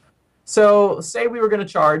effects. So say we were going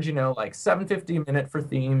to charge, you know, like $7.50 a minute for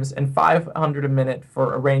themes and $500 a minute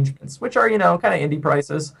for arrangements, which are, you know, kind of indie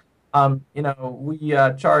prices. You know, we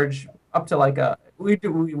charge up to like we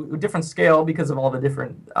do different scale because of all the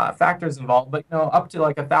different factors involved, but, you know, up to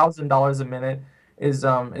like $1,000 a minute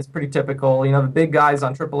is pretty typical. You know, the big guys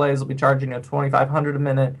on AAAs will be charging, you know, $2,500 a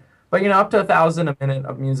minute, but, you know, up to $1,000 a minute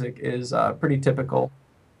of music is pretty typical,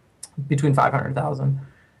 between 500 and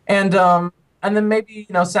 1,000. And then maybe,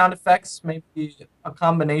 you know, sound effects, maybe a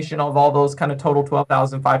combination of all those kind of total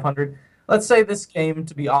 12,500. Let's say this game,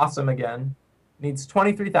 to be awesome again, needs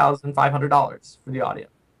 $23,500 for the audio.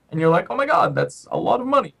 And you're like, oh my God, that's a lot of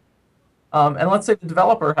money. And let's say the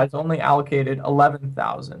developer has only allocated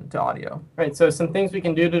 11,000 to audio. Right, so some things we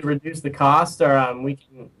can do to reduce the cost are we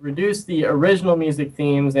can reduce the original music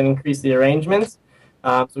themes and increase the arrangements.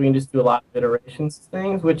 So we can just do a lot of iterations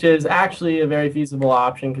things, which is actually a very feasible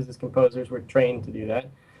option because as composers we're trained to do that.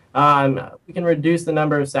 We can reduce the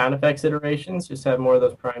number of sound effects iterations, just have more of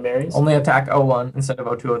those primaries. Only attack 01 instead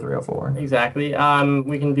of 02, 03, 04. Exactly.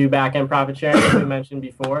 We can do back-end profit sharing, as we mentioned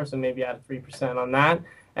before, so maybe add 3% on that.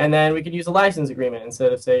 And then we could use a license agreement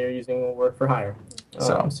instead of, say, you're using work for hire.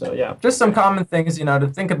 So yeah. Just some common things, to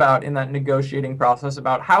think about in that negotiating process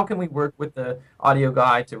about how can we work with the audio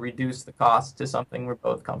guy to reduce the cost to something we're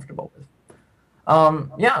both comfortable with.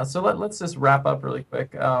 Yeah, so let's just wrap up really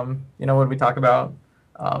quick. What did we talk about?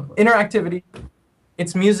 Interactivity.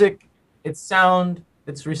 It's music, it's sound,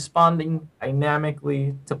 it's responding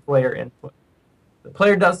dynamically to player input. The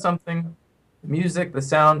player does something, the music, the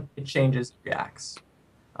sound, it changes, it reacts.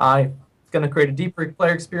 It's going to create a deeper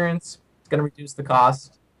player experience. It's going to reduce the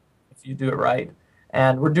cost if you do it right.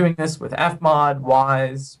 And we're doing this with Fmod,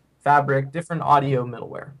 Wise, Fabric, different audio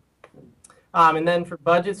middleware. And then for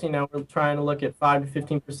budgets, we're trying to look at 5 to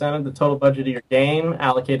 15% of the total budget of your game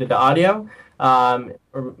allocated to audio.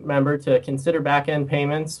 Remember to consider back-end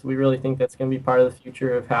payments. We really think that's going to be part of the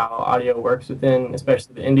future of how audio works within,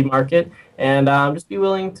 especially the indie market. And just be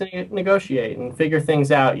willing to negotiate and figure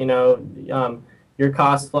things out. Your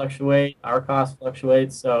costs fluctuate, our costs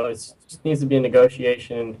fluctuate, so it just needs to be a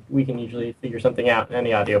negotiation. We can usually figure something out, and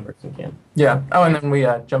any audio person can. Yeah. Oh, and then we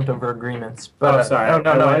jumped over agreements. But, sorry.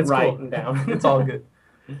 No, it's writing cool. down. It's all good.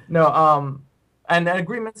 No, and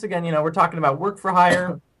agreements, again, we're talking about work for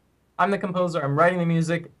hire. I'm the composer, I'm writing the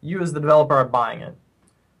music. You as the developer are buying it.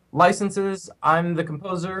 Licenses, I'm the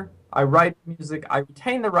composer, I write music, I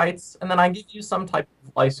retain the rights, and then I give you some type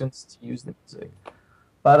of license to use the music.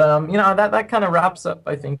 But that kind of wraps up,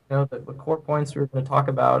 I think, the core points we were going to talk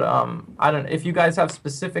about. I don't know if you guys have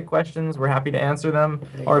specific questions, we're happy to answer them.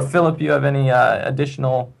 Or if Philip, you have any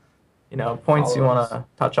additional, points you want to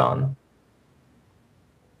touch on.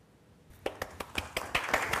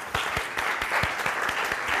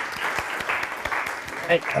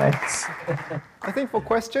 Thanks. I think for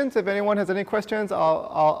questions, if anyone has any questions,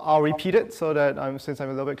 I'll repeat it so that since I'm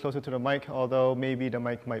a little bit closer to the mic, although maybe the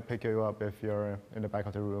mic might pick you up if you're in the back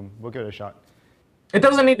of the room. We'll give it a shot. It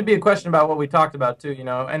doesn't need to be a question about what we talked about too,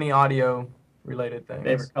 any audio related things.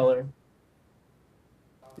 Favorite color?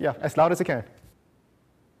 Yeah, as loud as you can.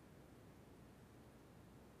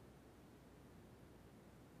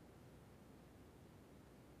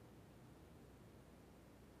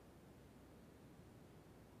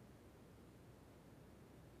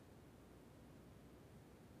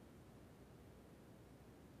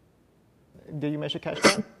 Did you manage to catch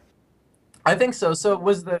that? I think so. So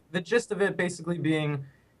was the gist of it basically being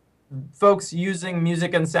folks using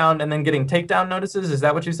music and sound and then getting takedown notices? Is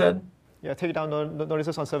that what you said? Yeah, takedown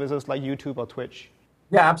notices on services like YouTube or Twitch.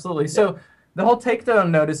 Yeah, absolutely. So the whole takedown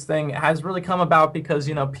notice thing has really come about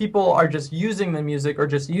because, people are just using the music or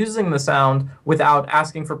just using the sound without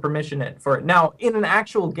asking for permission for it. Now, in an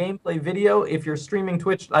actual gameplay video, if you're streaming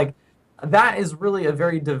Twitch, that is really a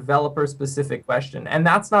very developer-specific question, and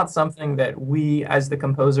that's not something that we, as the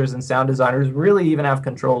composers and sound designers, really even have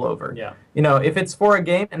control over. Yeah. If it's for a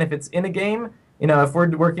game and if it's in a game, if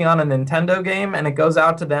we're working on a Nintendo game and it goes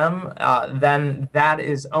out to them, then that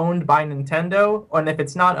is owned by Nintendo, and if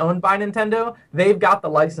it's not owned by Nintendo, they've got the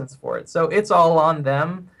license for it. So it's all on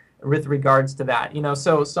them with regards to that.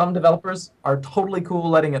 So some developers are totally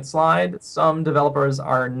cool letting it slide, some developers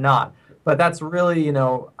are not. But that's really,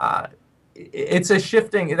 it's a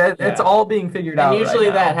shifting, it's all being figured out. And usually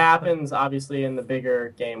right now. that happens, obviously, in the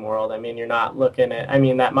bigger game world. You're not looking at,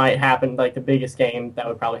 that might happen, like the biggest game that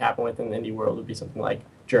would probably happen within the indie world would be something like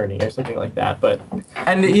Journey or something like that.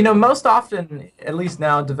 And, most often, at least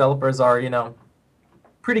now, developers are,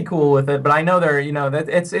 pretty cool with it. But I know they're, that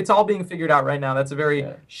it's all being figured out right now. That's a very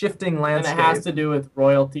shifting landscape. And it has to do with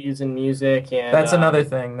royalties and music. And that's another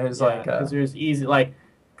thing. There's because there's easy,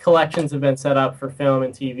 collections have been set up for film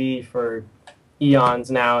and TV for eons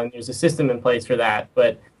now, and there's a system in place for that,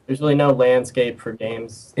 but there's really no landscape for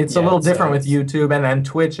games. It's a little different with YouTube and then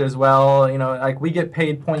Twitch as well. We get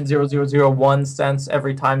paid 0.0001 cents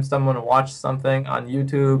every time someone watches something on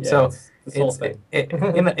YouTube. So it's whole thing.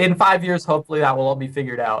 In 5 years, hopefully that will all be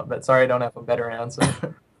figured out, but sorry I don't have a better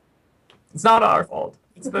answer. It's not our fault.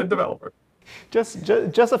 It's the developer. Just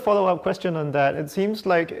a follow-up question on that. It seems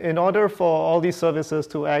like in order for all these services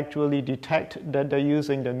to actually detect that they're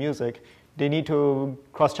using the music, they need to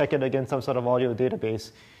cross-check it against some sort of audio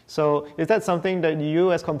database. So is that something that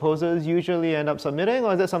you as composers usually end up submitting,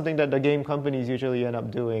 or is that something that the game companies usually end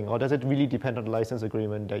up doing, or does it really depend on the license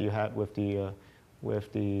agreement that you have with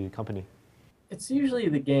the company? It's usually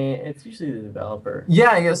the game. It's usually the developer.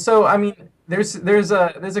 Yeah. So I mean, there's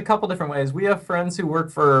a couple different ways. We have friends who work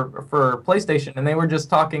for PlayStation, and they were just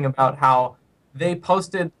talking about how they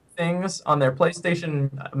posted things on their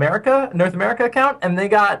PlayStation North America account, and they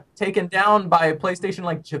got taken down by PlayStation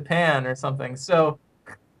like Japan or something. So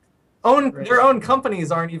their own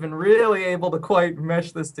companies aren't even really able to quite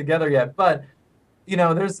mesh this together yet. But you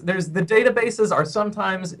know, there's the databases are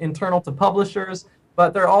sometimes internal to publishers,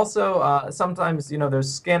 but they're also sometimes, you know,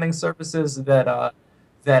 there's scanning services that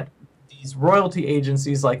these royalty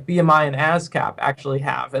agencies like BMI and ASCAP actually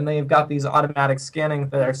have, and they've got these automatic scanning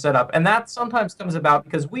that are set up. And that sometimes comes about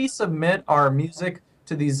because we submit our music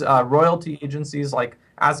to these royalty agencies like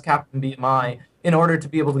ASCAP and BMI in order to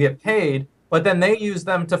be able to get paid, but then they use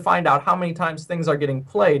them to find out how many times things are getting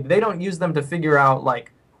played. They don't use them to figure out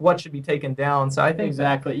like what should be taken down. So I think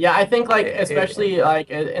exactly. Yeah, I think like especially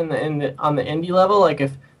like on the indie level, like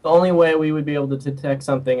if the only way we would be able to detect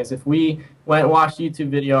something is if we went and watched a YouTube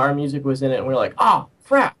video, our music was in it, and we're like, oh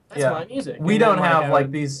crap, that's my music. We don't have like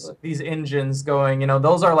these engines going. You know,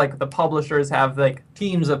 those are like the publishers have like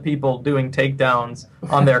teams of people doing takedowns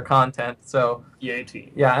on their content. So EA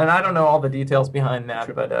team. Yeah, and I don't know all the details behind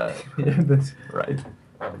that, but that's right.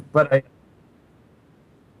 But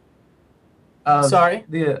sorry?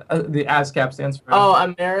 The ASCAP stands for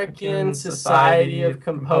American Society of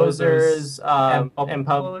Composers and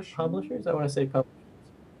Publishers? I want to say publishers.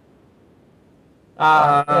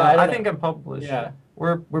 I think I'm published. Yeah.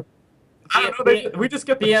 We're I don't know, we just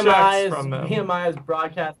get the checks from them. BMI is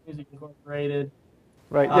Broadcast Music Incorporated.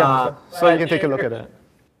 Right, yeah. So you can take a look at it.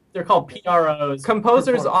 They're called PROs.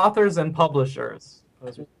 Composers, authors, and publishers.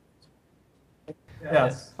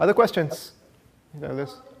 Yes. Other questions? The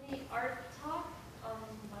art talk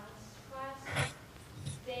last class,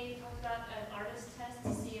 they talked about an artist test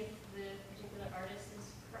to see if the particular artist is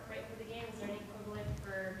right for the game. Is there any equivalent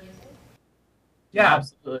for music? Yeah,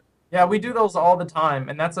 absolutely. Yeah, we do those all the time,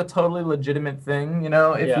 and that's a totally legitimate thing, you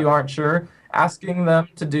know, if you aren't sure. Asking them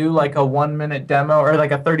to do like a 1-minute demo or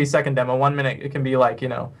like a 30-second demo. 1 minute, it can be like, you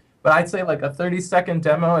know, but I'd say like a 30-second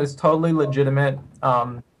demo is totally legitimate.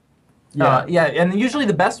 And usually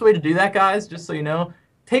the best way to do that, guys, just so you know,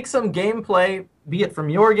 take some gameplay, be it from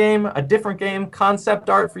your game, a different game, concept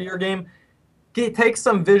art for your game. Take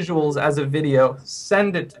some visuals as a video,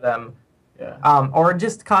 send it to them, or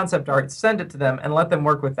just concept art, send it to them, and let them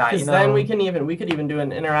work with that. Because then we could even do an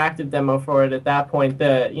interactive demo for it at that point.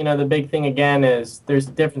 The big thing again is there's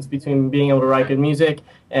a difference between being able to write good music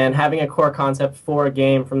and having a core concept for a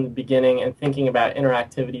game from the beginning and thinking about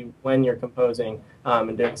interactivity when you're composing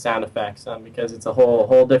and doing sound effects because it's a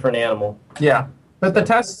whole different animal. Yeah. But the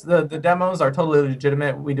tests, the demos are totally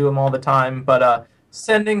legitimate. We do them all the time. But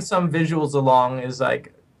sending some visuals along is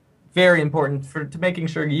like very important to making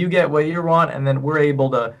sure you get what you want, and then we're able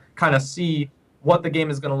to kind of see what the game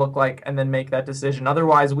is going to look like and then make that decision.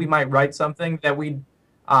 Otherwise, we might write something that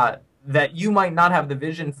that you might not have the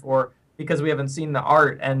vision for because we haven't seen the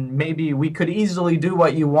art, and maybe we could easily do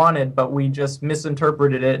what you wanted, but we just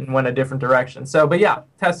misinterpreted it and went a different direction. So, but yeah,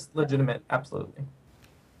 tests legitimate, absolutely.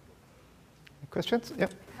 Questions? Yeah.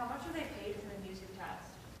 How much are they paid for the music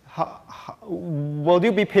test? Will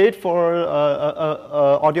you be paid for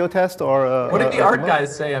audio test or? What did the art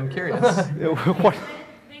guys say? I'm curious. What?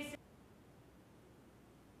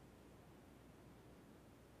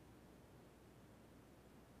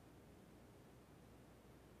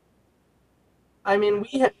 I mean,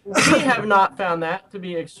 we have not found that to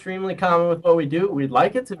be extremely common with what we do. We'd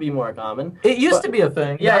like it to be more common. It used to be a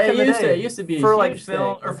thing. Yeah, it used to be for a like huge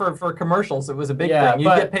film thing. or for commercials. It was a big thing. You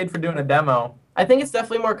get paid for doing a demo. I think it's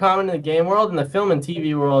definitely more common in the game world. In the film and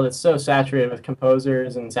TV world, it's so saturated with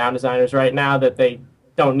composers and sound designers right now that they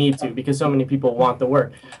don't need to because so many people want the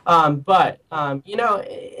work. You know,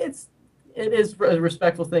 it is a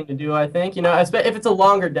respectful thing to do, I think. You know, if it's a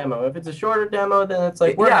longer demo. If it's a shorter demo, then it's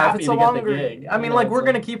like we're happy to get the gig. I mean, like we're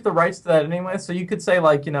gonna keep the rights to that anyway. So you could say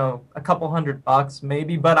like, you know, a couple $100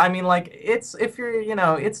 maybe. But I mean, like if you're, you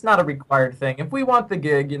know, it's not a required thing. If we want the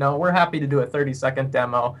gig, you know, we're happy to do a 30-second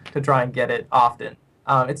demo to try and get it often.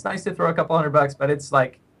 It's nice to throw a couple $100, but it's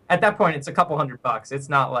like at that point it's a couple $100. It's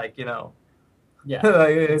not like, you know,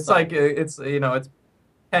 it's like it's, you know, it's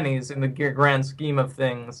pennies in the grand scheme of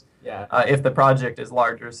things. Yeah. If the project is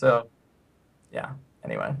larger, so yeah.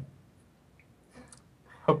 Anyway,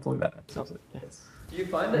 hopefully that answers it. Do you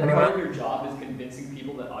find that part of your job is convincing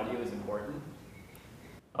people that audio is important?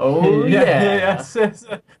 Oh yeah. yes. It's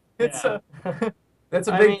Yeah. that's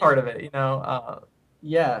a I big mean- part of it, you know.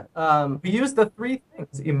 Yeah. We use the three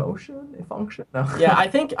things: emotion, function. No. Yeah, I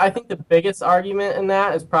think the biggest argument in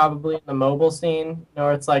that is probably in the mobile scene. You know,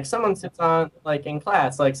 where it's like someone sits on like in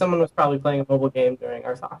class, like someone was probably playing a mobile game during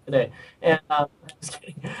our talk today, and just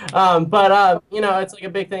kidding. You know, it's like a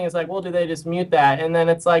big thing. It's like, well, do they just mute that? And then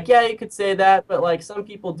it's like, yeah, you could say that, but like some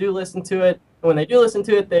people do listen to it. And when they do listen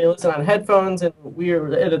to it, they listen on headphones. And we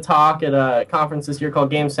were at a talk at a conference this year called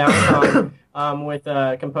Game SoundCon. With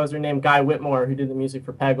a composer named Guy Whitmore, who did the music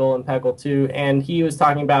for Peggle and Peggle 2, and he was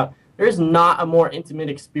talking about there's not a more intimate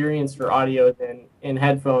experience for audio than in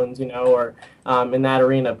headphones, you know, or in that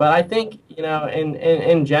arena. But I think, you know,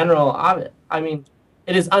 in general, I mean,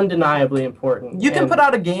 it is undeniably important. You can put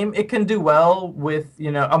out a game, it can do well with,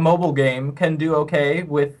 you know, a mobile game can do okay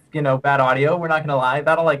with, you know, bad audio. We're not gonna lie,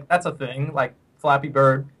 that's a thing, like Flappy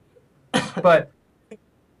Bird, but.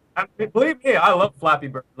 I mean, believe me, I love Flappy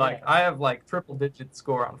Bird. Like I have like triple-digit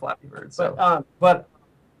score on Flappy Bird. So, but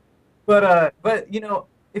you know,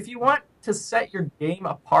 if you want to set your game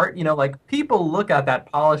apart, you know, like people look at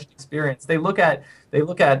that polished experience. They look at,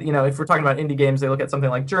 you know, if we're talking about indie games, they look at something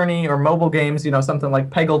like Journey, or mobile games, you know, something like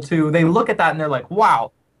Peggle 2. They look at that and they're like,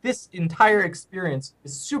 wow, this entire experience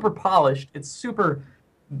is super polished. It's super.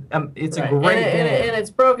 It's right. a great game. And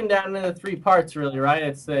it's broken down into 3 parts, really, right?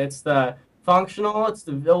 It's the functional, it's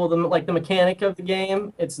the mechanic of the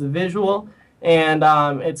game, it's the visual, and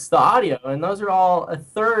it's the audio, and those are all a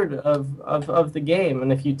third of the game.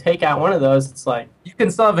 And if you take out one of those, it's like you can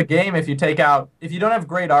still have a game if you don't have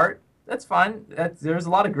great art. That's fine. There's a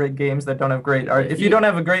lot of great games that don't have great art. If you don't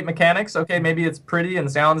have a great mechanics, okay, maybe it's pretty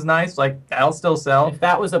and sounds nice, like that'll still sell. If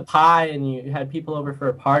that was a pie and you had people over for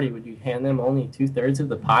a party, would you hand them only 2/3 of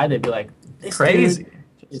the pie? They'd be like, this crazy. Dude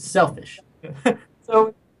is selfish.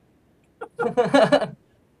 So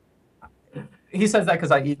he says that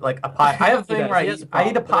because I eat like a pie. I have a thing where I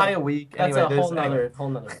eat a pie a week. That's anyway, a whole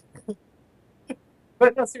nother.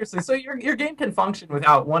 But no, seriously. So your game can function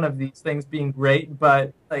without one of these things being great,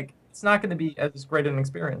 but like it's not going to be as great an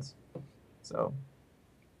experience. So,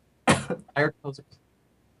 hire composers.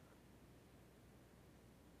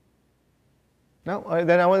 No,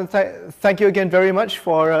 then I want to thank you again very much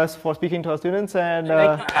for speaking to our students, and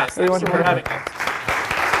everyone for having us.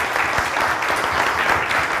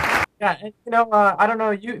 Yeah, and you know, I don't know.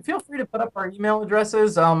 You feel free to put up our email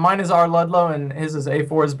addresses. Mine is R Ludlow, and his is A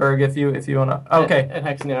Forsberg. If you wanna. Okay. At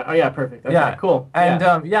Hexany. Oh yeah, perfect. Okay, yeah, cool.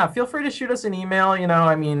 And yeah, feel free to shoot us an email. You know,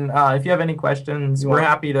 I mean, if you have any questions, we're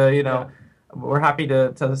happy to. You know, we're happy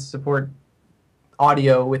to support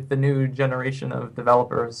audio with the new generation of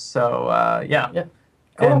developers. So yeah. Yeah.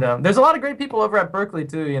 Cool. And there's a lot of great people over at Berkeley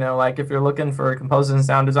too, you know, like if you're looking for composers and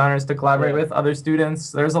sound designers to collaborate with, other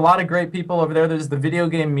students, there's a lot of great people over there. There's the Video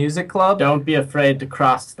Game Music Club. Don't be afraid to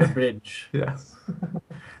cross the bridge. Yes.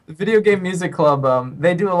 The Video Game Music Club,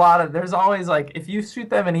 they do a lot of, there's always like, if you shoot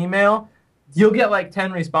them an email, you'll get like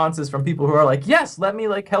 10 responses from people who are like, yes, let me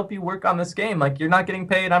like help you work on this game. Like you're not getting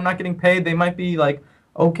paid, I'm not getting paid. They might be like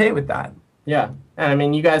okay with that. Yeah, and I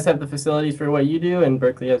mean, you guys have the facilities for what you do, and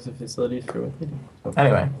Berkeley has the facilities for what they do. So.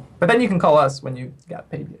 Anyway, but then you can call us when you got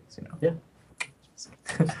paid gigs, you know. Yeah.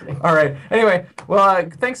 All right. Anyway, well,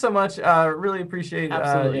 thanks so much. Really appreciate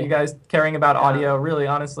you guys caring about audio. Really,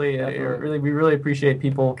 honestly, we really appreciate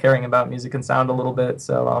people caring about music and sound a little bit.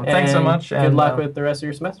 So thanks so much. Good luck with the rest of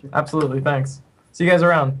your semester. Absolutely. Thanks. See you guys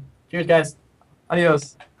around. Cheers, guys.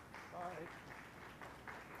 Adios.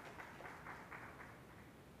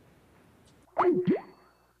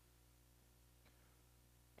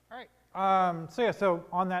 So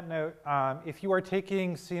on that note, if you are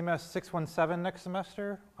taking CMS 617 next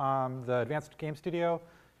semester, the Advanced Game Studio,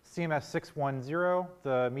 CMS 610,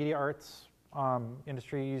 the Media Arts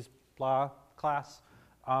Industries blah class,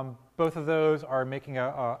 both of those are making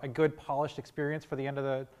a good polished experience for the end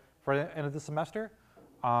of the semester,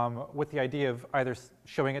 with the idea of either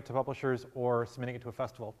showing it to publishers or submitting it to a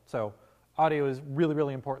festival. So audio is really,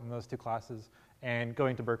 really important in those 2 classes. And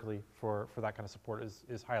going to Berkeley for that kind of support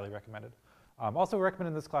is highly recommended. Also recommend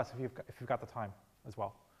in this class if you've got the time as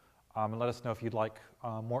well. And let us know if you'd like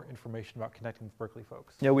more information about connecting with Berkeley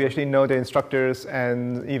folks. Yeah, we actually know the instructors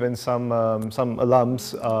and even some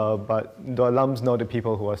alums, but the alums know the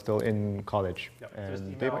people who are still in college. Yep. And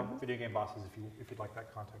just email Video Game Bosses if you'd like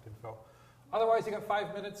that contact info. Otherwise, you got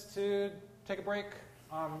 5 minutes to take a break,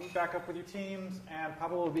 meet back up with your teams, and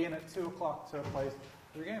Pablo will be in at 2 o'clock to play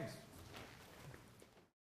your games.